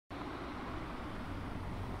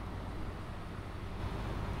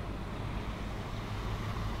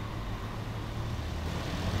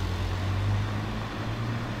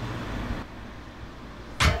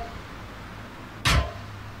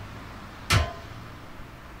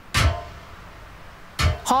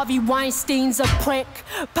Harvey Weinstein's a prick.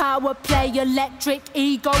 Power play, electric,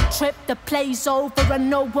 ego trip. The play's over and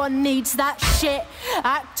no one needs that shit.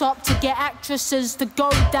 Act up to get actresses to go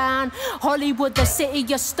down. Hollywood, the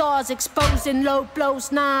city of stars, exposing low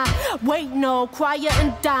blows now. Wait, no, quiet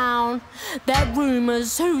and down. They're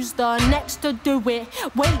rumors, who's the next to do it?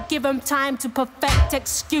 Wait, give them time to perfect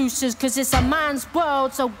excuses, cause it's a man's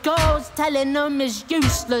world, so girls telling them is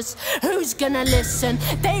useless. Who's gonna listen?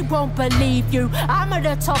 They won't believe you. I'm at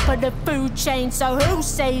the top of the food chain, so who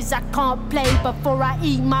says I can't play before I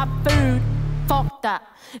eat my food? Fuck that.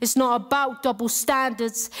 It's not about double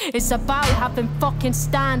standards. It's about having fucking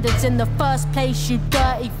standards in the first place, you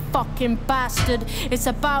dirty fucking bastard. It's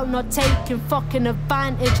about not taking fucking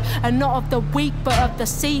advantage, and not of the weak but of the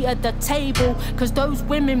seat at the table. Cause those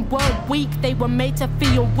women weren't weak, they were made to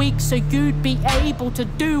feel weak, so you'd be able to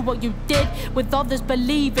do what you did, with others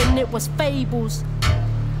believing it was fables.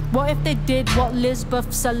 What if they did what Lisbeth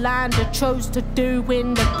Salander chose to do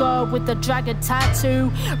in The Girl with the Dragon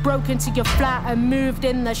Tattoo? Broke into your flat and moved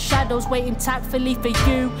in the shadows, waiting tactfully for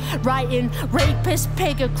you, writing rapist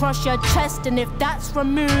pig across your chest, and if that's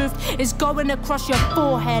removed, it's going across your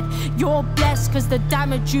forehead. You're blessed cause the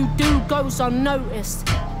damage you do goes unnoticed.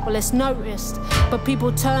 Well, it's noticed, but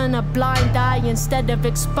people turn a blind eye instead of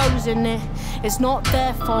exposing it. It's not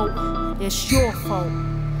their fault, it's your fault.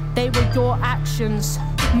 They were your actions.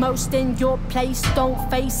 Most in your place don't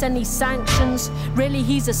face any sanctions. Really,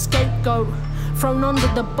 he's a scapegoat, thrown under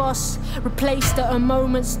the bus, replaced at a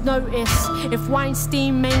moment's notice. If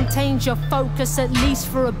Weinstein maintains your focus at least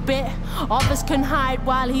for a bit, others can hide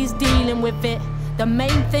while he's dealing with it. The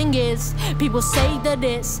main thing is, people say that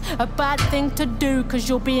it's a bad thing to do cause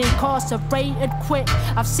you'll be incarcerated quick.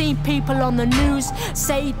 I've seen people on the news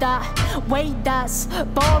say that, wait, that's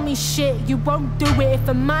balmy shit. You won't do it if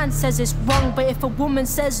a man says it's wrong, but if a woman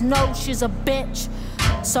says no, she's a bitch.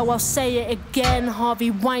 So I'll say it again,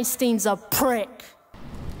 Harvey Weinstein's a prick.